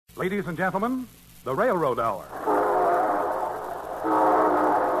Ladies and gentlemen, the Railroad Hour.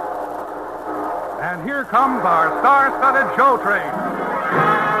 And here comes our star-studded show train.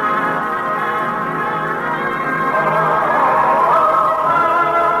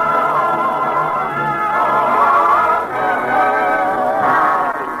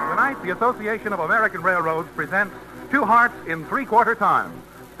 Tonight, the Association of American Railroads presents Two Hearts in Three-Quarter Time,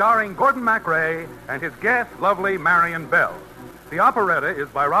 starring Gordon MacRae and his guest, lovely Marion Bell. The operetta is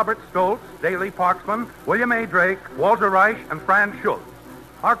by Robert Stoltz, Daley Parksman, William A. Drake, Walter Reich, and Franz Schultz.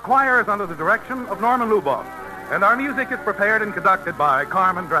 Our choir is under the direction of Norman Luboff, and our music is prepared and conducted by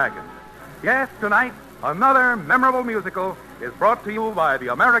Carmen Dragon. Yes, tonight, another memorable musical is brought to you by the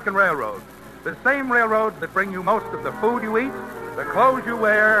American Railroad, the same railroads that bring you most of the food you eat, the clothes you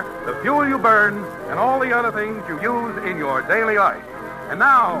wear, the fuel you burn, and all the other things you use in your daily life. And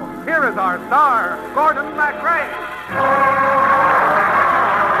now, here is our star, Gordon MacRae.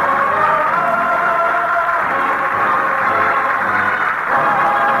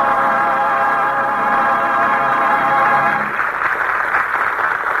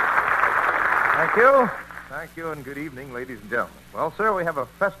 Thank you, and good evening, ladies and gentlemen. Well, sir, we have a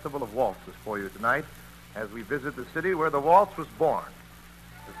festival of waltzes for you tonight as we visit the city where the waltz was born.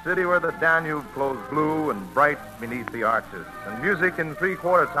 The city where the Danube flows blue and bright beneath the arches, and music in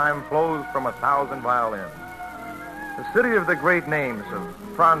three-quarter time flows from 1,000 violins. The city of the great names of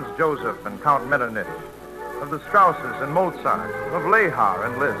Franz Joseph and Count Metternich, of the Strausses and Mozart, of Lehar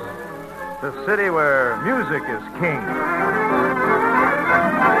and Liszt. The city where music is king.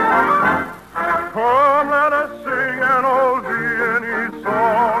 Come, let us sing an old Viennese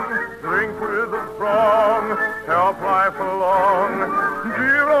song, drink with the throng, help life along.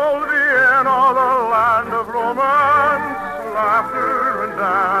 Dear old Vienna, the land of romance, laughter and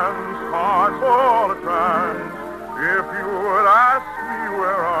dance, hearts all a trance. If you would ask me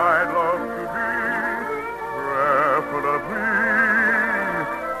where I'd love to be, preferably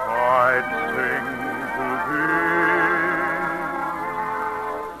I'd sing to thee.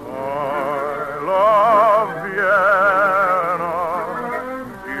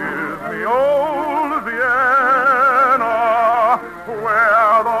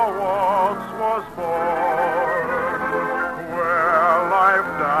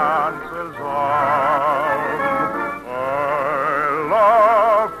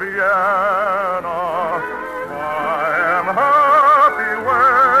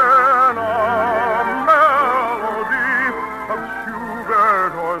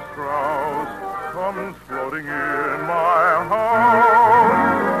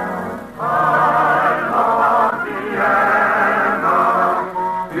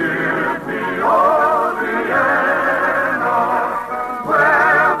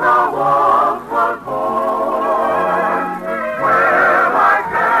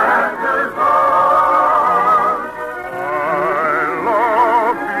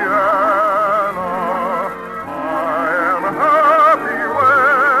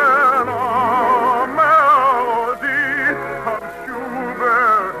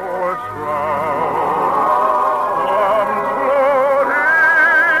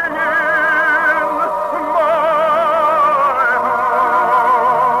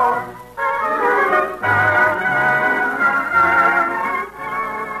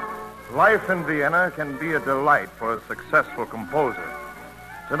 Life in Vienna can be a delight for a successful composer.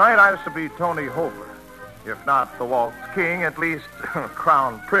 Tonight I shall be Tony Hofer. If not the waltz king, at least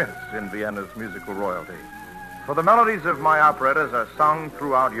crown prince in Vienna's musical royalty. For the melodies of my operettas are sung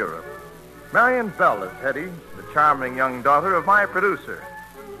throughout Europe. Marion Bell is Hetty, the charming young daughter of my producer.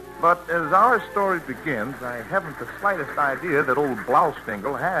 But as our story begins, I haven't the slightest idea that old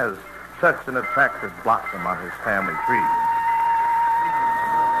Blaustingle has such an attractive blossom on his family tree.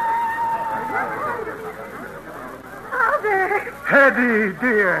 Hetty,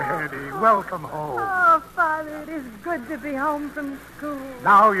 dear Hetty, welcome home. Oh, Father, it is good to be home from school.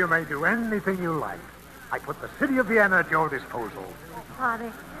 Now you may do anything you like. I put the city of Vienna at your disposal.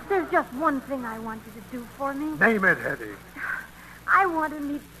 Father, there's just one thing I want you to do for me. Name it, Hetty. I want to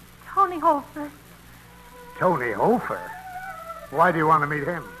meet Tony Hofer. Tony Hofer? Why do you want to meet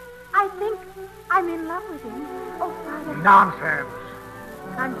him? I think I'm in love with him. Oh, Father. Nonsense.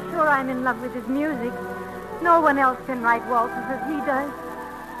 I'm sure I'm in love with his music. No one else can write waltzes as he does.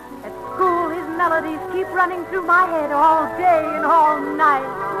 At school, his melodies keep running through my head all day and all night.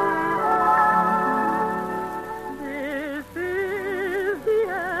 This is the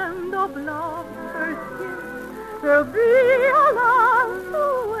end of love's first kiss. There'll be a love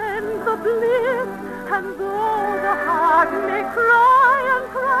to end the bliss. And though the heart may cry and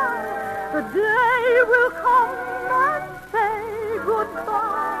cry, the day will come and say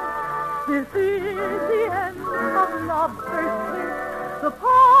goodbye. This is the end of love's first kiss. The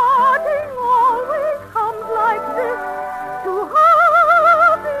parting always comes like this. To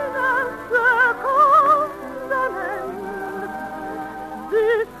happiness there comes an end.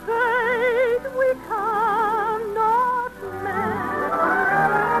 This fate we cannot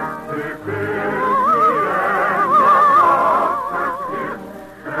mend. This is the end of love's first kiss.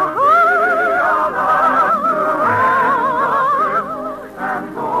 The hurry of us to end and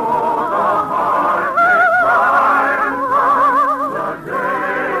though the heart may cry and cry, the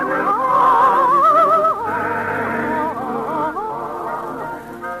day will come to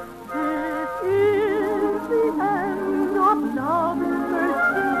This is the end of love's first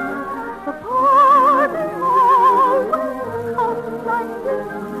kiss. The parting always comes like this.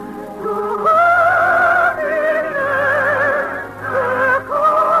 To happiness there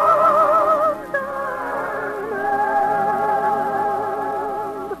comes an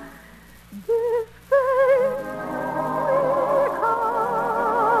end. This fate we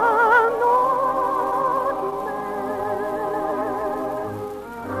cannot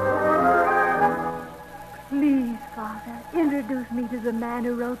mend. Please, Father, introduce me to the man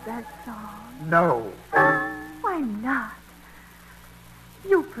who wrote that song. No. Why not?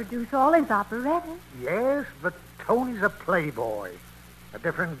 You produce all his operettas. Yes, but Tony's a playboy. A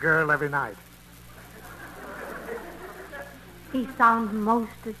different girl every night. He sounds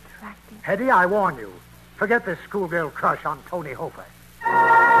most attractive. Hetty, I warn you. Forget this schoolgirl crush on Tony Hofer.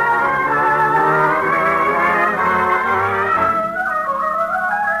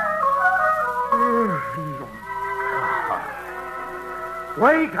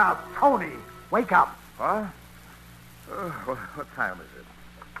 Wake up, Tony. Wake up. What? What time is it?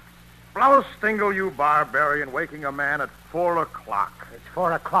 Blouse Stingle, you barbarian, waking a man at 4 o'clock. It's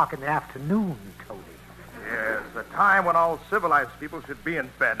 4 o'clock in the afternoon, Tony. Yes, the time when all civilized people should be in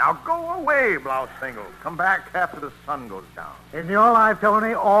bed. Now go away, Blouse Stingle. Come back after the sun goes down. In your life,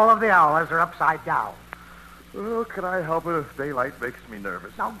 Tony, all of the hours are upside down. Well, can I help it if daylight makes me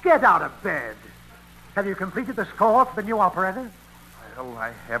nervous? Now get out of bed. Have you completed the score for the new operetta? Well,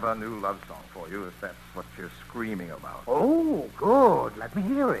 I have a new love song for you, if that's what you're screaming about. Oh, good. Let me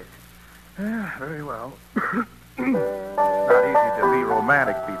hear it. Yeah, very well. Not easy to be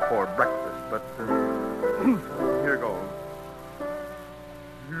romantic before breakfast, but here goes.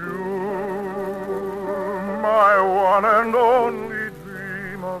 You, my one and only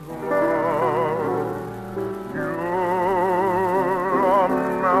dream of love. You're a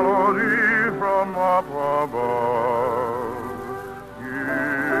melody from up above.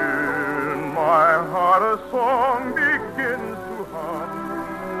 In my heart a song begins to hum.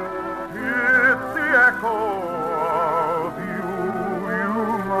 It's the echo of you,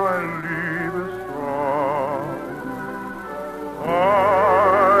 my Liebestraum. I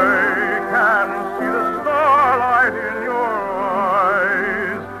can see the starlight in your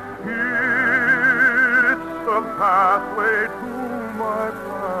eyes. It's the pathway to my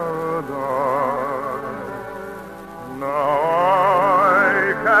paradise. Now I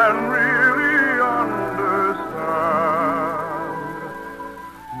can really understand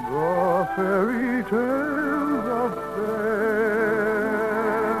the fairy tales of fairyland.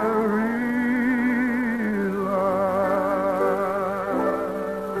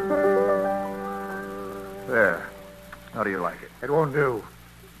 There. How do you like it? It won't do.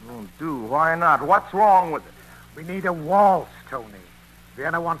 Won't do. Why not? What's wrong with it? We need a waltz, Tony.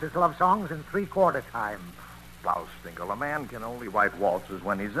 Vienna wants his love songs in 3/4 time. Blouse Stingle, a man can only write waltzes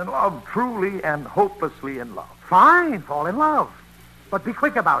when he's in love, truly and hopelessly in love. Fine, fall in love. But be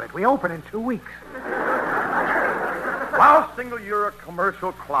quick about it. We open in 2 weeks. Blouse Stingle, you're a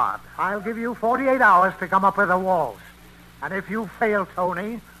commercial clod. I'll give you 48 hours to come up with a waltz. And if you fail,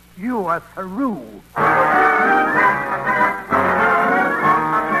 Tony, you are through.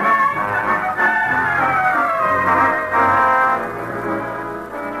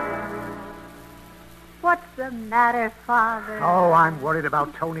 What's the matter, Father? Oh, I'm worried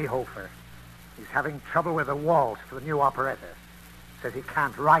about Tony Hofer. He's having trouble with a waltz for the new operetta. Says he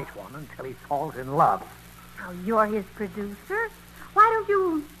can't write one until he falls in love. Now, you're his producer. Why don't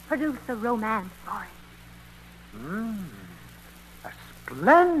you produce a romance for him? A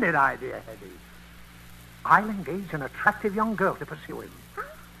splendid idea, Hetty. I'll engage an attractive young girl to pursue him. Huh?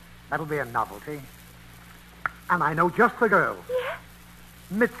 That'll be a novelty. And I know just the girl. Yes.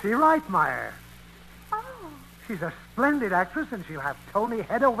 Mitzi Reitmeyer. Oh. She's a splendid actress, and she'll have Tony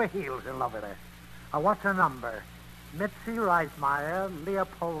head over heels in love with her. What's her number? Mitzi Reitmeyer,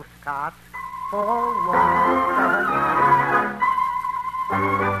 Leopoldstadt, 417.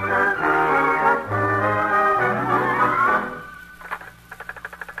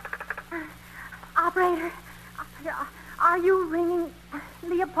 Operator, are you ringing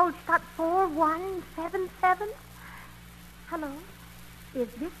Leopoldstadt 4177? Hello? Is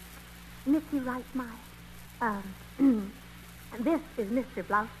this Missy Reitmeyer? This is Mr.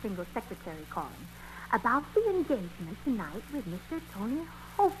 Blousefingle's secretary calling about the engagement tonight with Mr. Tony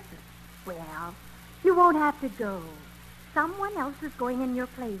Hofer. Well, you won't have to go. Someone else is going in your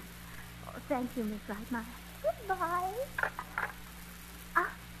place. Oh, thank you, Miss Reitmeyer. Goodbye.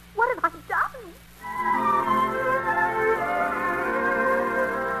 What have I done?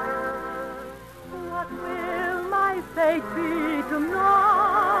 What will my fate be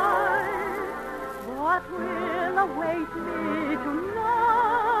tonight? What will await me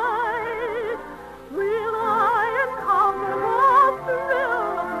tonight? Will I encounter the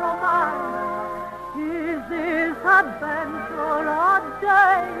thrill of romance? Is this adventure a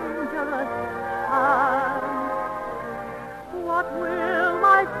dangerous time? What will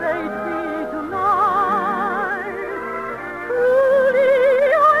my fate be tonight? Truly,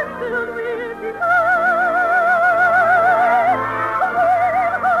 I'm filled with delight. We'll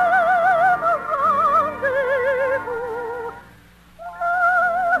have a rendezvous.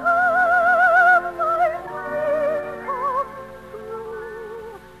 I'll have my dream come true.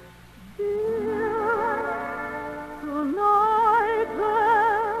 Dear, tonight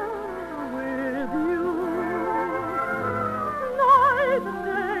then with you. Night and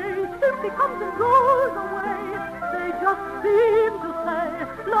day simply comes and goes away. They just seem to say,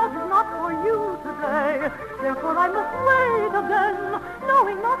 love is not for you today. Therefore I must wait again,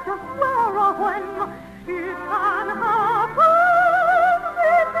 knowing not just where or when it can happen.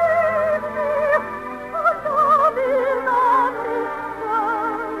 Believe me, our love is a mystery.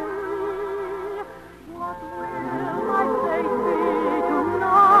 What will my fate be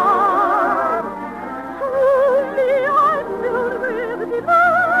tonight? Truly I'm filled with delight.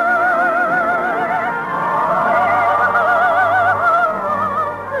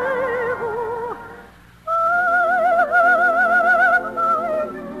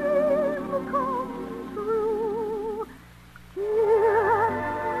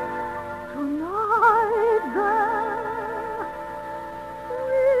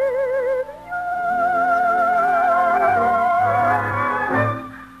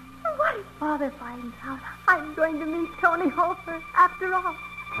 Finds out I'm going to meet Tony Hofer after all.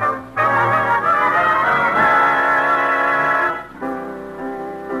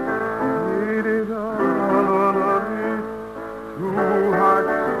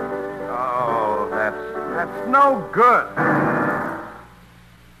 Oh, that's no good.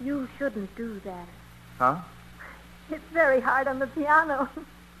 You shouldn't do that. Huh? It's very hard on the piano.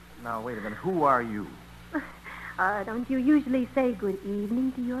 Now, wait a minute. Who are you? Don't you usually say good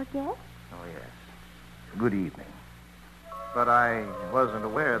evening to your guests? Oh, yes. Good evening. But I wasn't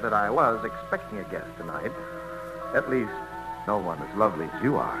aware that I was expecting a guest tonight. At least, no one as lovely as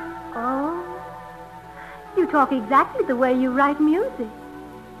you are. Oh? You talk exactly the way you write music.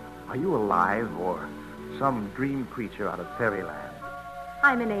 Are you alive or some dream creature out of fairyland?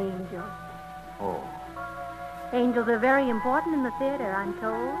 I'm an angel. Oh. Angels are very important in the theater, I'm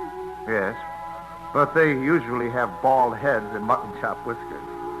told. Yes. But they usually have bald heads and mutton chop whiskers.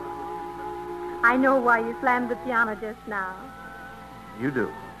 I know why you slammed the piano just now. You do?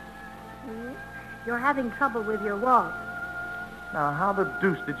 Hmm? You're having trouble with your waltz. Now, how the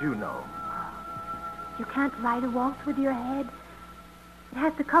deuce did you know? You can't write a waltz with your head. It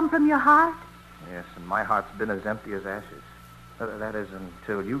has to come from your heart. Yes, and my heart's been as empty as ashes. That is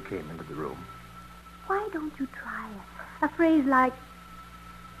until you came into the room. Why don't you try a phrase like,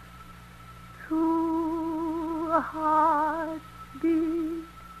 two hearts beat,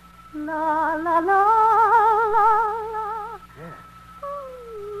 la, la, la, la, la. Yes.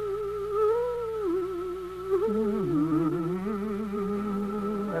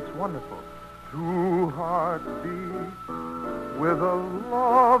 That's wonderful. Two hearts beat with a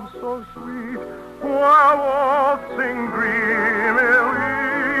love so sweet, while waltzing dreamily.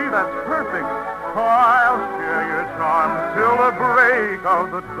 That's perfect. I'll share your charms till the break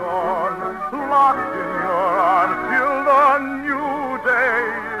of the dawn, locked in your arms till the new day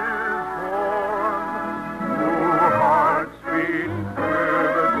is born. Two hearts beat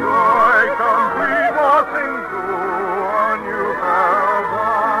with a joy complete, waltzing through a new paradise.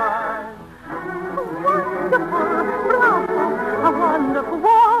 A wonderful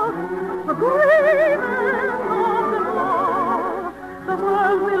waltz, the greatest of them all. The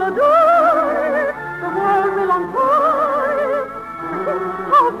world will adore it, the world will encore it.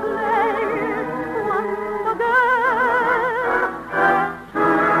 So play it once again.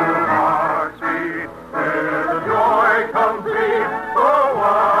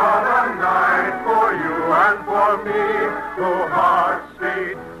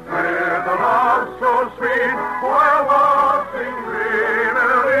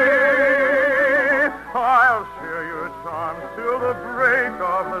 the break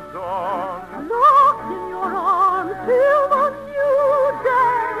of the dawn. Locked in your arms till the new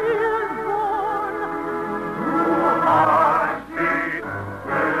day is born. Two hearts beat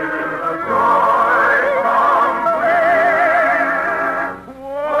with a joy complete,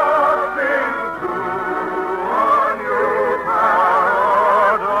 waltzing through a new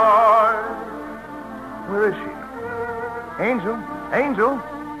paradise. Where is she? Angel? Angel?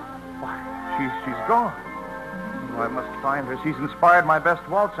 Why, she's gone. Oh, I must find her. She's inspired my best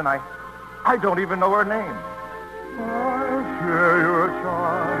waltz, and I don't even know her name. I share your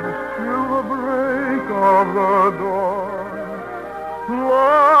charms till the break of the dawn.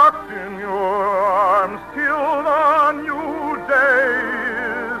 Locked in your arms till the new day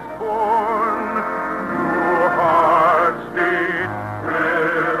is born. Two hearts beat with a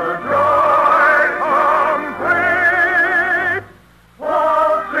joy complete,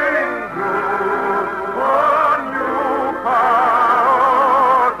 waltzing through a new paradise.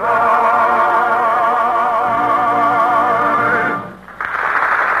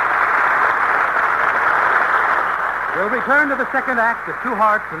 We'll return to the second act of Two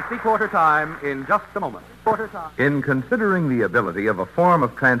Hearts in Three-Quarter Time in just a moment. Quarter time. In considering the ability of a form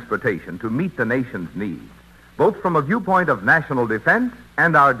of transportation to meet the nation's needs, both from a viewpoint of national defense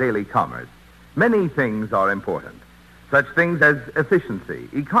and our daily commerce, many things are important. Such things as efficiency,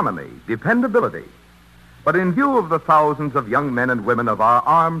 economy, dependability. But in view of the thousands of young men and women of our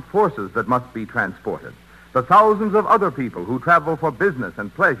armed forces that must be transported, the thousands of other people who travel for business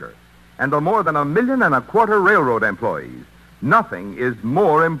and pleasure, and the more than 1.25 million railroad employees, nothing is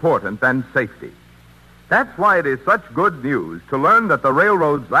more important than safety. That's why it is such good news to learn that the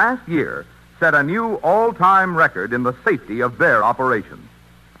railroads last year set a new all-time record in the safety of their operations.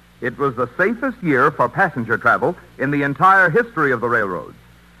 It was the safest year for passenger travel in the entire history of the railroads,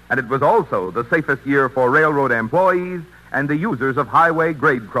 and it was also the safest year for railroad employees and the users of highway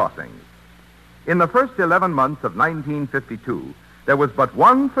grade crossings. In the first 11 months of 1952, there was but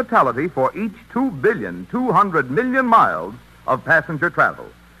one fatality for each 2,200,000,000 miles of passenger travel,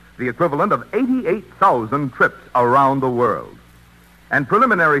 the equivalent of 88,000 trips around the world. And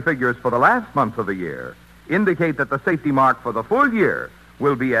preliminary figures for the last month of the year indicate that the safety mark for the full year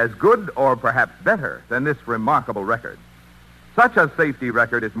will be as good or perhaps better than this remarkable record. Such a safety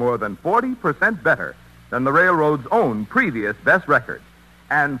record is more than 40% better than the railroad's own previous best record,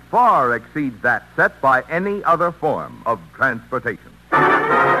 and far exceeds that set by any other form of transportation.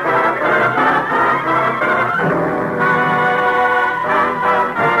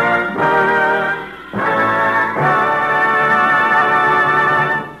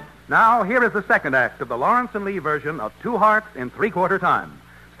 Now, here is the second act of the Lawrence and Lee version of Two Hearts in Three-Quarter Time,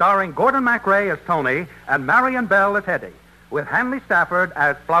 starring Gordon MacRae as Tony and Marion Bell as Hetty, with Hanley Stafford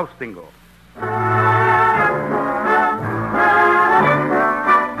as Flaustingle.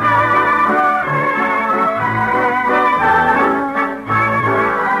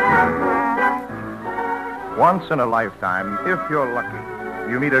 Once in a lifetime, if you're lucky,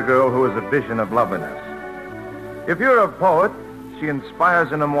 you meet a girl who is a vision of loveliness. If you're a poet, she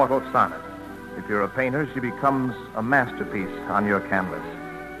inspires an immortal sonnet. If you're a painter, she becomes a masterpiece on your canvas.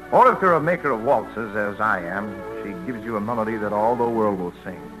 Or if you're a maker of waltzes, as I am, she gives you a melody that all the world will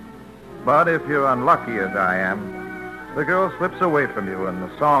sing. But if you're unlucky, as I am, the girl slips away from you and the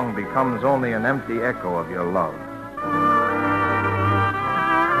song becomes only an empty echo of your love.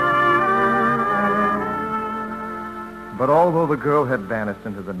 But although the girl had vanished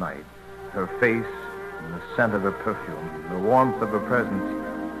into the night, her face and the scent of her perfume, the warmth of her presence,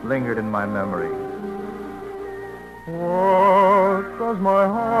 lingered in my memory. What does my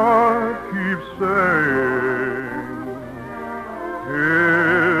heart keep saying?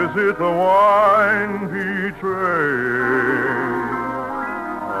 Is it the wine betraying?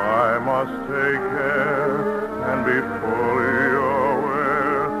 I must take care and be fully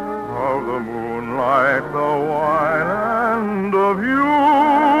aware of the moonlight, the wine, and of you.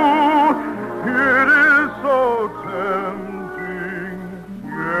 It is so tempting,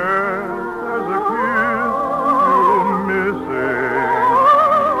 yes, as a kiss still missing.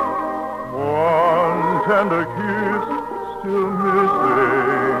 One tender kiss still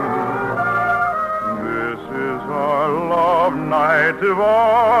missing. This is our love night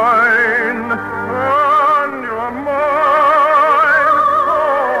divine, and you're mine,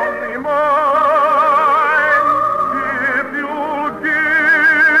 only mine, if you'll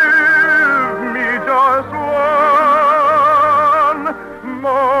give me just one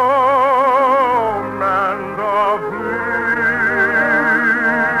moment of bliss.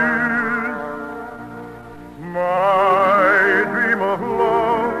 My dream of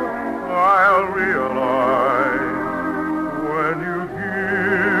love I'll realize when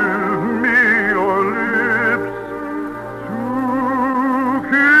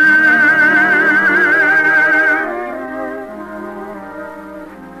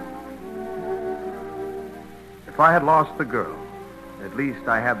had lost the girl. At least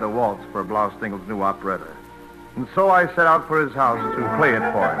I had the waltz for Blaustingel's new operetta. And so I set out for his house to play it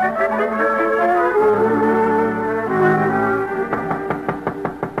for him.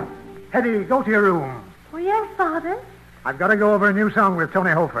 Hetty, go to your room. Oh, yes, Father. I've got to go over a new song with Tony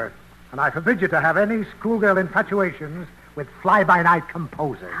Hofer, and I forbid you to have any schoolgirl infatuations with fly-by-night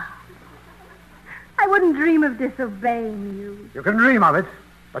composers. I wouldn't dream of disobeying you. You can dream of it,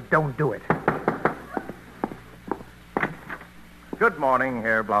 but don't do it. Good morning,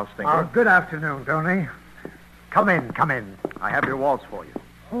 Herr Blaustingel. Oh, good afternoon, Tony. Come in, come in. I have your waltz for you.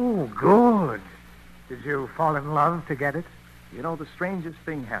 Oh, good. Did you fall in love to get it? You know, the strangest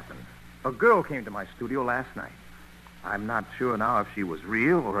thing happened. A girl came to my studio last night. I'm not sure now if she was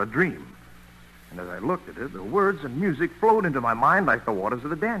real or a dream. And as I looked at her, the words and music flowed into my mind like the waters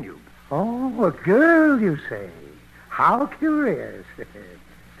of the Danube. Oh, a girl, you say? How curious.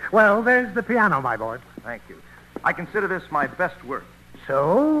 Well, there's the piano, my boy. Thank you. I consider this my best work.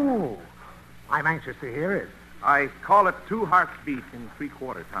 So, I'm anxious to hear it. I call it 2 hearts beat in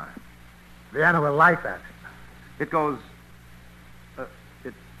 3/4 time. Vienna will like that. It goes...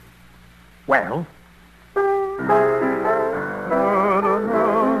 Well? 2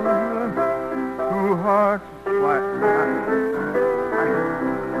 hearts...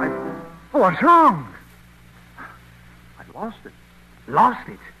 What's wrong? I lost it. Lost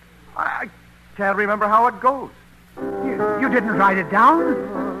it? I can't remember how it goes. You didn't write it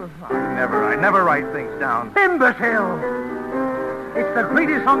down? I never write things down. Imbecile! It's the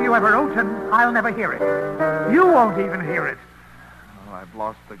greatest song you ever wrote, and I'll never hear it. You won't even hear it. Oh, I've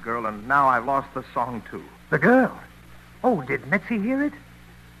lost the girl, and now I've lost the song, too. The girl? Oh, did Mitzi hear it?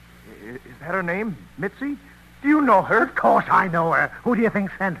 Is that her name? Mitzi? Do you know her? Of course I know her. Who do you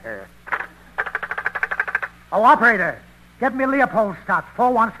think sent her? Oh, operator, get me Leopoldstadt,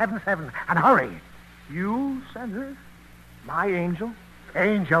 4177, and hurry. You sent her? My angel?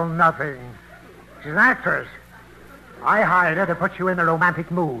 Angel nothing. She's an actress. I hired her to put you in a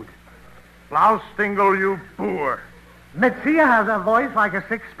romantic mood. Blaustingel, you boor. Mitzi has a voice like a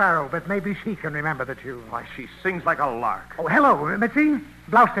sick sparrow, but maybe she can remember the tune. Why, she sings like a lark. Oh, hello, Mitzi.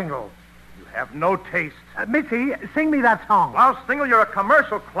 Blaustingel. You have no taste. Mitzi, sing me that song. Blaustingel, you're a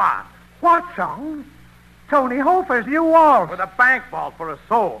commercial clod. What song? Tony Hofer's new waltz. With a bank vault for a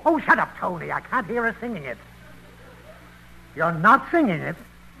soul. Oh, shut up, Tony. I can't hear her singing it. You're not singing it.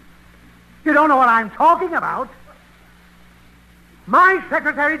 You don't know what I'm talking about. My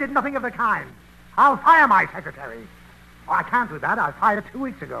secretary did nothing of the kind. I'll fire my secretary. Oh, I can't do that. I fired her 2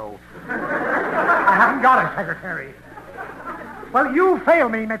 weeks ago. I haven't got a secretary. Well, you fail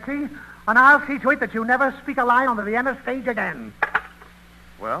me, Mitzi, and I'll see to it that you never speak a line on the Vienna stage again.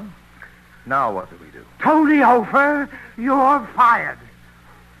 Well, now what do we do? Tony Hofer, you're fired.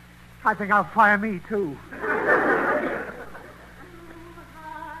 I think I'll fire me, too.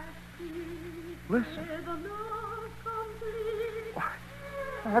 Listen. Why,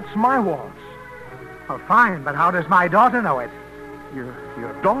 that's my waltz. Oh, fine, but how does my daughter know it?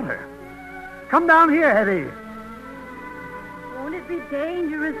 Your daughter? Come down here, Hetty. Won't it be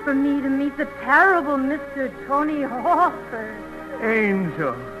dangerous for me to meet the terrible Mr. Tony Hofer?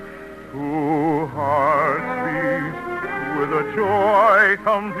 Angel. 2 hearts beat with a joy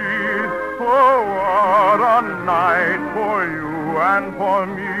complete. Oh, what a night for you and for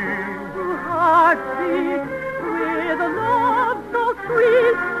me. 2 hearts beat with a love so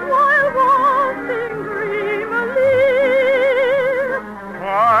sweet while waltzing dreamily.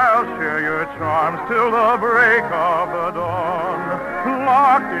 I'll share your charms till the break of the dawn,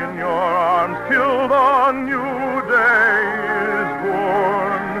 locked in your arms till the new day is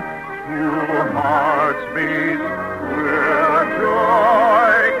born. 2 hearts beat with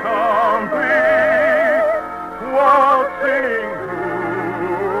joy complete, waltzing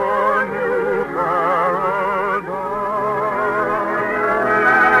through a new paradise.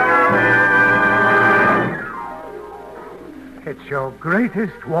 It's your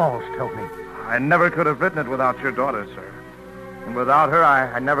greatest waltz, Tony. I never could have written it without your daughter, sir. And without her,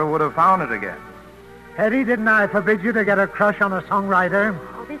 I never would have found it again. Hetty, didn't I forbid you to get a crush on a songwriter?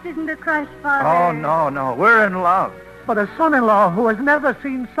 Oh, this isn't a crush, Father. Oh, no. We're in love. But a son-in-law who has never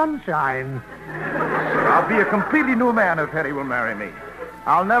seen sunshine. Sir, I'll be a completely new man if Hetty will marry me.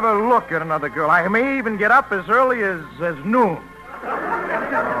 I'll never look at another girl. I may even get up as early as noon.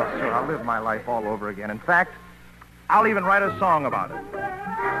 Oh, sir, I'll live my life all over again. In fact, I'll even write a song about it.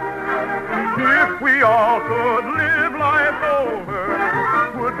 If we all could live life over,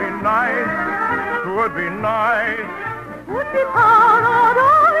 would be nice, would be nice. Would be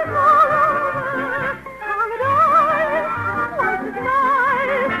paradise, paradise, paradise, twice as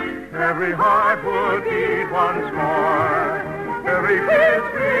nice. every heart would beat once more. Every kiss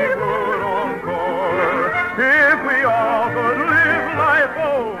we would encore. If we all could live life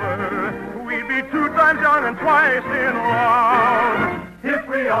over, we'd be 2 times young and twice in love. If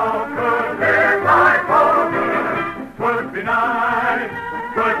we all could live life over, 'twould be nice,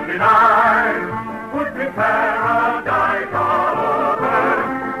 'twould be nice, would be paradise all over.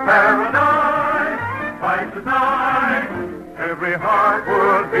 Paradise, twice as nice. Every heart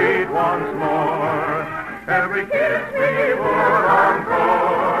would beat once more. Every kiss we would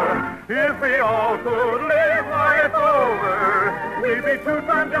encore. If we all could live life over, we'd be 2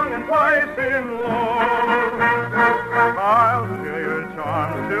 times young and twice in love. I'll share your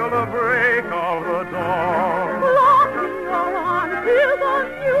charms till the break of the dawn. Locking your arms till the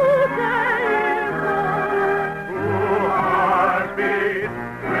new day is born. Two hearts beat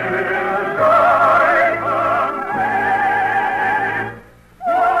with joy complete.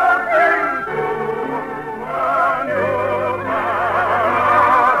 Walking through a new paradise.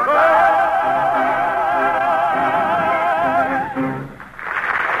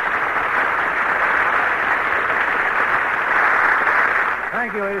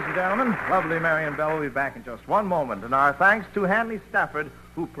 Thank you, ladies and gentlemen. Lovely Marion Bell will be back in just one moment. And our thanks to Hanley Stafford,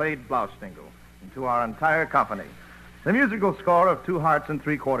 who played Blaustingle, and to our entire company. The musical score of 2 Hearts in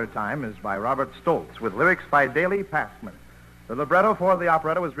 3/4 Time is by Robert Stoltz, with lyrics by Daley Passman. The libretto for the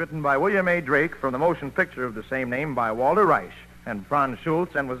operetta was written by William A. Drake from the motion picture of the same name by Walter Reich and Franz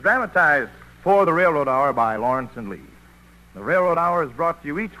Schultz, and was dramatized for the Railroad Hour by Lawrence and Lee. The Railroad Hour is brought to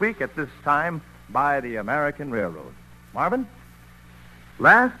you each week at this time by the American Railroad. Marvin?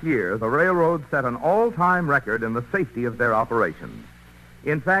 Last year, the railroad set an all-time record in the safety of their operations.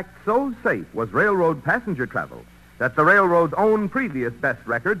 In fact, so safe was railroad passenger travel that the railroad's own previous best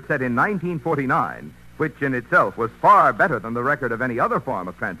record, set in 1949, which in itself was far better than the record of any other form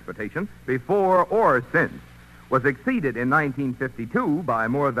of transportation before or since, was exceeded in 1952 by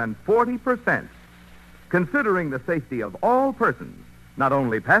more than 40%. Considering the safety of all persons, not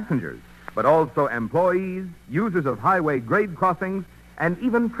only passengers, but also employees, users of highway grade crossings, and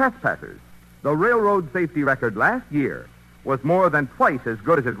even trespassers, the railroad safety record last year was more than twice as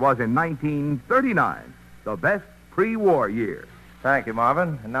good as it was in 1939, the best pre-war year. Thank you,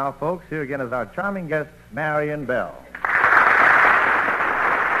 Marvin. And now, folks, here again is our charming guest, Marion Bell.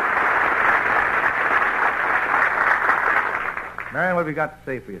 Marion, what have you got to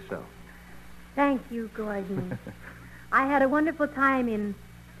say for yourself? Thank you, Gordon. I had a wonderful time in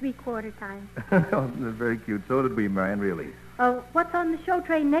 3/4 time. Oh, that's very cute. So did we, Marion, really. What's on the show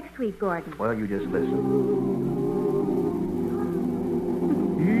train next week, Gordon? Well, you just listen.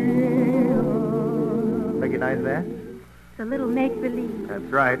 Recognize that? It's a little make-believe. That's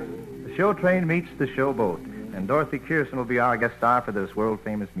right. The show train meets the showboat, and Dorothy Kirsten will be our guest star for this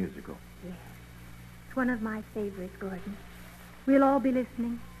world-famous musical. Yes. It's one of my favorites, Gordon. We'll all be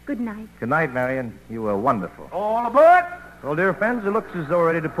listening. Good night. Good night, Marion. You were wonderful. All aboard! Well, dear friends, it looks as though we're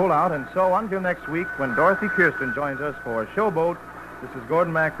ready to pull out, and so until next week when Dorothy Kirsten joins us for Showboat, this is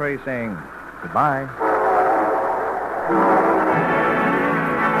Gordon MacRae saying goodbye.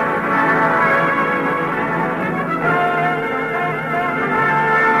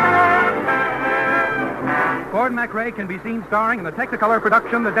 Gordon MacRae can be seen starring in the Technicolor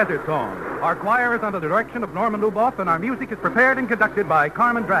production The Desert Song. Our choir is under the direction of Norman Luboff, and our music is prepared and conducted by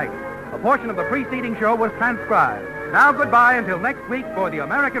Carmen Dragon. A portion of the preceding show was transcribed. Now goodbye until next week for the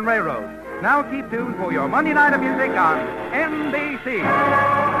American Railroad. Now keep tuned for your Monday night of music on NBC.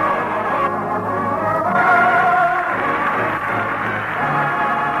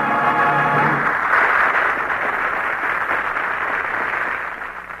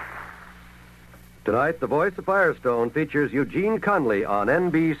 Tonight, The Voice of Firestone features Eugene Conley on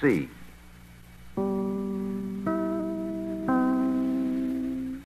NBC.